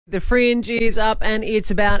The Fringe is up and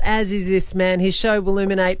it's about As Is This Man. His show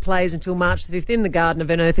Willuminate plays until March the 5th in the Garden of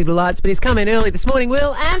Unearthly Delights, but he's come in early this morning.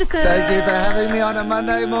 Will Anderson. Thank you for having me on a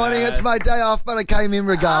Monday morning. It's my day off, but I came in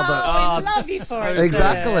regardless. Oh, we love you for it.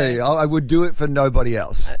 Exactly. I would do it for nobody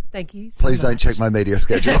else. Thank you so Please much. don't check my media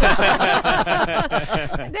schedule. Now,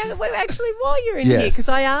 actually, while you're in here, because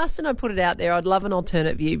I asked and I put it out there, I'd love an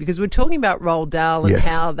alternate view because we're talking about Roald Dahl and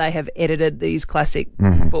how they have edited these classic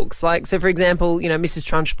books. Like, so for example, you know, Mrs.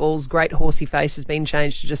 Trunchbull's great horsey face has been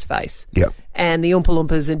changed to just face. Yep. And the Oompa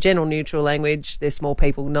Loompas in general neutral language, they're small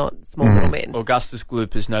people, not small little men. Augustus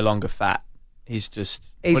Gloop is no longer fat. He's just...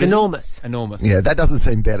 He's enormous. Enormous. Yeah, that doesn't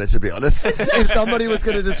seem better, to be honest. If somebody was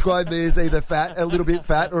going to describe me as either fat, a little bit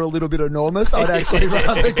fat, or a little bit enormous, I'd actually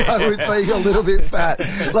rather go with being a little bit fat.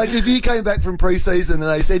 Like, if you came back from pre-season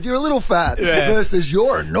and they said, you're a little fat, versus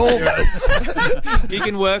you're enormous. You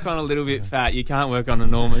can work on a little bit fat. You can't work on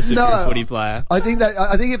enormous if you're a footy player. I think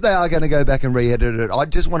if they are going to go back and re-edit it, I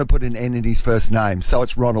just want to put an N in his first name, so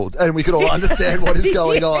it's Ronald, and we can all understand what is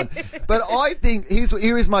going on. But I think,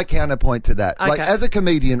 here is my counterpoint to that. Okay. Like, as a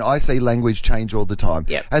comedian, I see language change all the time.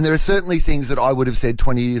 Yep. And there are certainly things that I would have said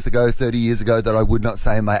 20 years ago, 30 years ago that I would not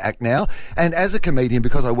say in my act now. And as a comedian,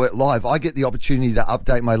 because I work live, I get the opportunity to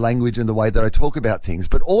update my language and the way that I talk about things.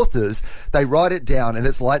 But authors, they write it down and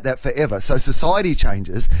it's like that forever. So society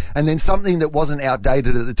changes, and then something that wasn't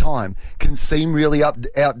outdated at the time can seem really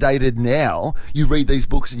outdated now. You read these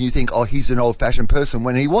books and you think, oh, he's an old-fashioned person,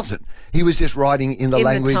 when he wasn't. He was just writing in the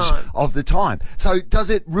language of the time. So does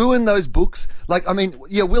it ruin those books? Like, I mean,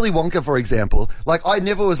 yeah, Willy Wonka, for example. Like, I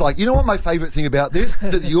never was like, you know what my favourite thing about this?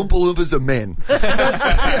 That the Oompa Loompas are men.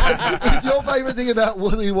 If your favourite thing about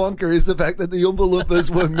Willy Wonka is the fact that the Oompa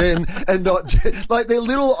Loompas were men and not, like, they're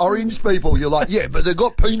little orange people, you're like, yeah, but they've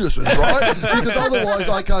got penises, right? Because otherwise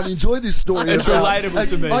I can't enjoy this story. It's relatable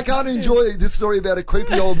to me. I can't enjoy this story about a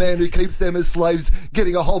creepy old man who keeps them as slaves,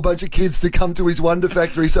 getting a whole bunch of kids to come to his Wonder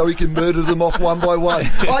Factory so he can murder them off one by one.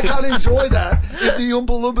 I can't enjoy that if the Oompa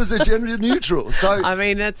Loompas are gender neutral. So I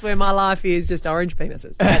mean, that's where my life is, just orange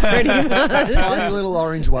penises. That's pretty much. tiny little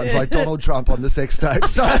orange ones like Donald Trump on the sex tape.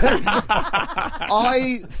 So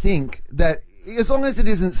I think that as long as it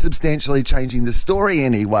isn't substantially changing the story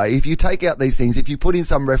anyway, if you take out these things, if you put in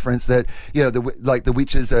some reference that, you know, the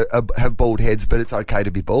witches have bald heads, but it's okay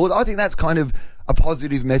to be bald, I think that's kind of a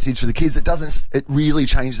positive message for the kids. It really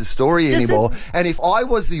change the story anymore. And if I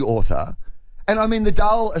was the author, and I mean, the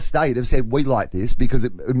Dahl estate have said, we like this because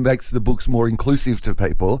it makes the books more inclusive to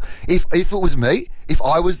people. If it was me, if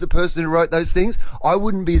I was the person who wrote those things, I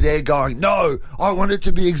wouldn't be there going, no, I want it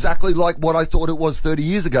to be exactly like what I thought it was 30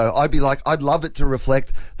 years ago. I'd be like, I'd love it to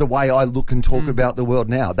reflect the way I look and talk about the world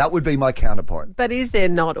now. That would be my counterpoint. But is there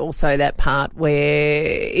not also that part where,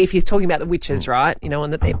 if you're talking about the witches, right, you know,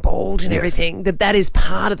 and that they're bald and everything, that is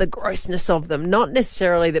part of the grossness of them? Not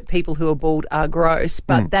necessarily that people who are bald are gross,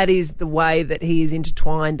 but that is the way that he has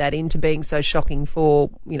intertwined that into being so shocking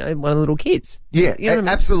for, you know, one of the little kids. Yeah, you know what I mean?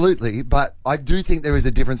 Absolutely. But I do think there is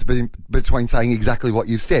a difference between saying exactly what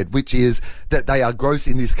you've said, which is that they are gross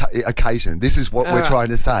in this occasion. This is what we're trying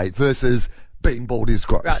to say, versus being bald is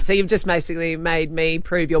gross. Right, so you've just basically made me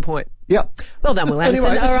prove your point. Yeah. Well done, Will Anderson.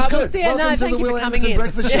 Anyway, all right, good. Well, Welcome to thank the you Will for coming Anderson in.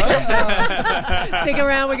 Breakfast Show. Stick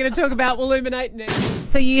around, we're going to talk about Willuminate next.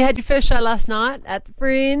 So you had your first show last night at the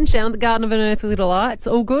Fringe, down at the Garden of Unearthly Delights.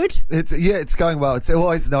 All good? It's going well. It's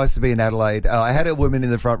always nice to be in Adelaide. I had a woman in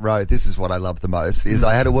the front row. This is what I love the most, is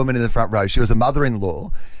I had a woman in the front row. She was a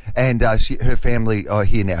mother-in-law, and her family are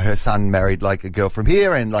here now. Her son married like a girl from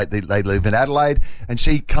here, and like they live in Adelaide, and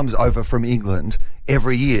she comes over from England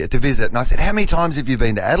every year to visit. And I said, how many times have you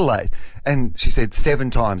been to Adelaide? And she said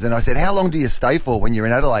 7 times. And I said, how long do you stay for when you're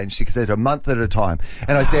in Adelaide? And she said, a month at a time.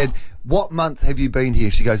 And I said, what month have you been here?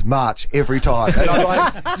 She goes, March, every time. And I'm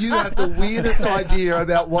like, you have the weirdest idea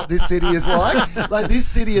about what this city is like. Like, this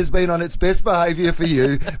city has been on its best behaviour for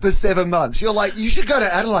you for 7 months. You're like, you should go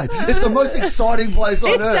to Adelaide. It's the most exciting place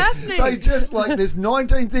on earth. Happening. They just, like, there's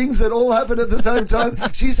 19 things that all happen at the same time.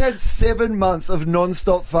 She's had 7 months of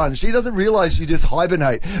non-stop fun. She doesn't realise you just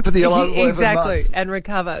hibernate for the 11 months. And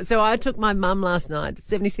recover. So I took my mum last night,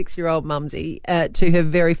 76-year-old mumsy, to her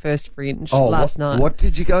very first Fringe last night. What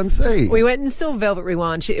did you go and see? We went and saw Velvet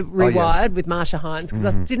Rewired with Marsha Hines because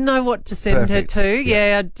I didn't know what to send her to.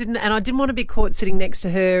 Yeah, I didn't want to be caught sitting next to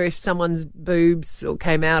her if someone's boobs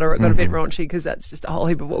came out or it got a bit raunchy, because that's just a whole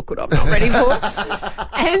heap of awkward I'm not ready for.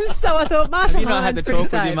 And so I thought, Marsha Hines, have you not had the talk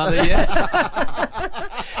with your mother yet?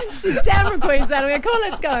 She's down from Queensland. I'm going, come on,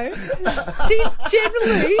 let's go. She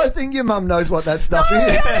generally... I think your mum knows what that stuff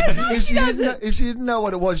is. If she didn't know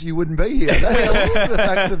what it was, you wouldn't be here. That's all the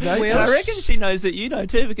facts of nature. I reckon she knows that you know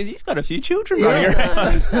too, because you've got a few children running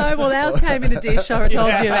around. No, well, ours came in a dish. I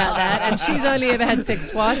told you about that. And she's only ever had sex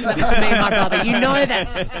twice, and that was me and my brother. You know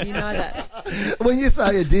that. You know that. When you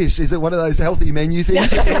say a dish, is it one of those healthy menu things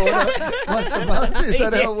that you order once a month? Is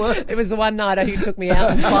that how it works? It was the one nighter who took me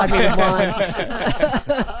out and plied me with wine.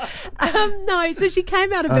 No, so she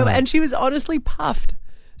came out of Melbourne and she was honestly puffed.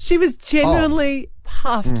 She was genuinely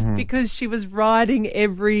puffed because she was riding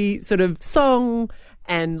every sort of song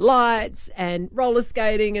and lights and roller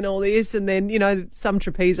skating and all this. And then, you know, some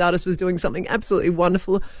trapeze artist was doing something absolutely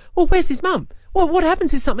wonderful. Well, where's his mum? Well, what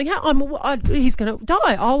happens if something happens? He's going to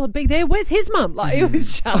die. I'll be there. Where's his mum? Like, it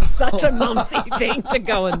was just such a mumsy thing to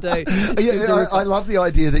go and do. Yeah, I love the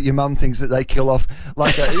idea that your mum thinks that they kill off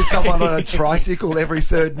like someone on a tricycle every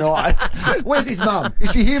third night. Where's his mum?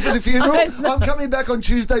 Is she here for the funeral? I'm coming back on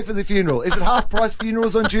Tuesday for the funeral. Is it half-price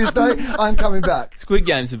funerals on Tuesday? I'm coming back. Squid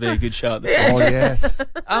Games would be a good show at the Oh, yes.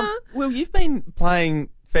 Will, you've been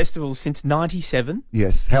playing festivals since 97.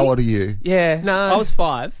 Yes. How old are you? Yeah. No. I was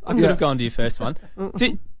 5. I could have gone to your first one.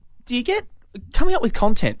 Do you get coming up with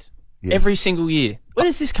content every single year? Where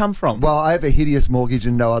does this come from? Well, I have a hideous mortgage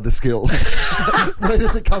and no other skills. Where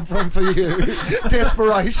does it come from for you?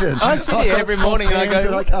 Desperation. I sit here every morning and I go,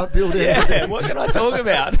 and I can't build anything. yeah, what can I talk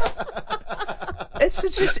about? It's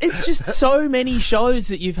just so many shows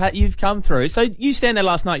that you've come through. So you stand there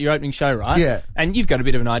last night, your opening show, right? Yeah. And you've got a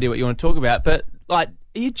bit of an idea what you want to talk about, but like,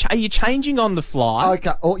 are you changing on the fly?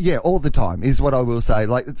 Okay. Yeah, all the time is what I will say.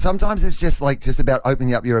 Like sometimes it's just about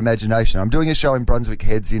opening up your imagination. I'm doing a show in Brunswick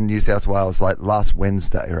Heads in New South Wales like last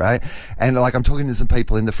Wednesday, right? And like I'm talking to some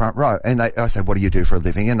people in the front row, and I say, "What do you do for a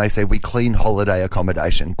living?" And they say, "We clean holiday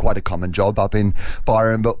accommodation." Quite a common job up in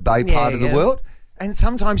Byron Bay part of the world. And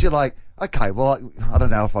sometimes you're like, "Okay, well, I don't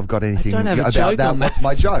know if I've got anything about that. What's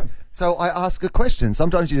my joke?" So I ask a question.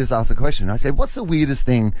 Sometimes you just ask a question. I said, "What's the weirdest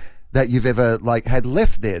thing that you've ever like had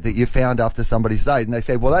left there that you found after somebody stayed?" And they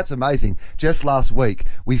said, "Well, that's amazing. Just last week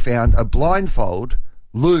we found a blindfold,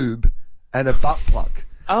 lube, and a butt plug."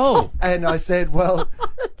 Oh. And I said, "Well,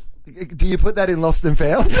 do you put that in Lost and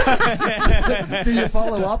Found? Do you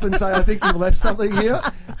follow up and say, I think you've left something here?"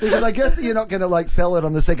 Because I guess you're not going to like sell it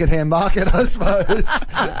on the second-hand market, I suppose.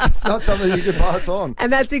 It's not something you can pass on.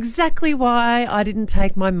 And that's exactly why I didn't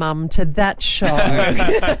take my mum to that show.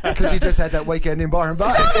 Because you just had that weekend in Byron Bay.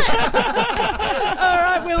 All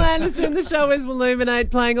right, Will Anderson, the show is Illuminate,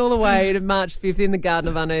 playing all the way to March 5th in the Garden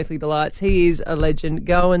of Unearthly Delights. He is a legend.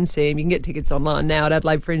 Go and see him. You can get tickets online now at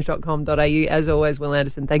adelaidefringe.com.au. As always, Will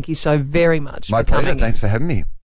Anderson, thank you so very much. My pleasure. Thanks for having me.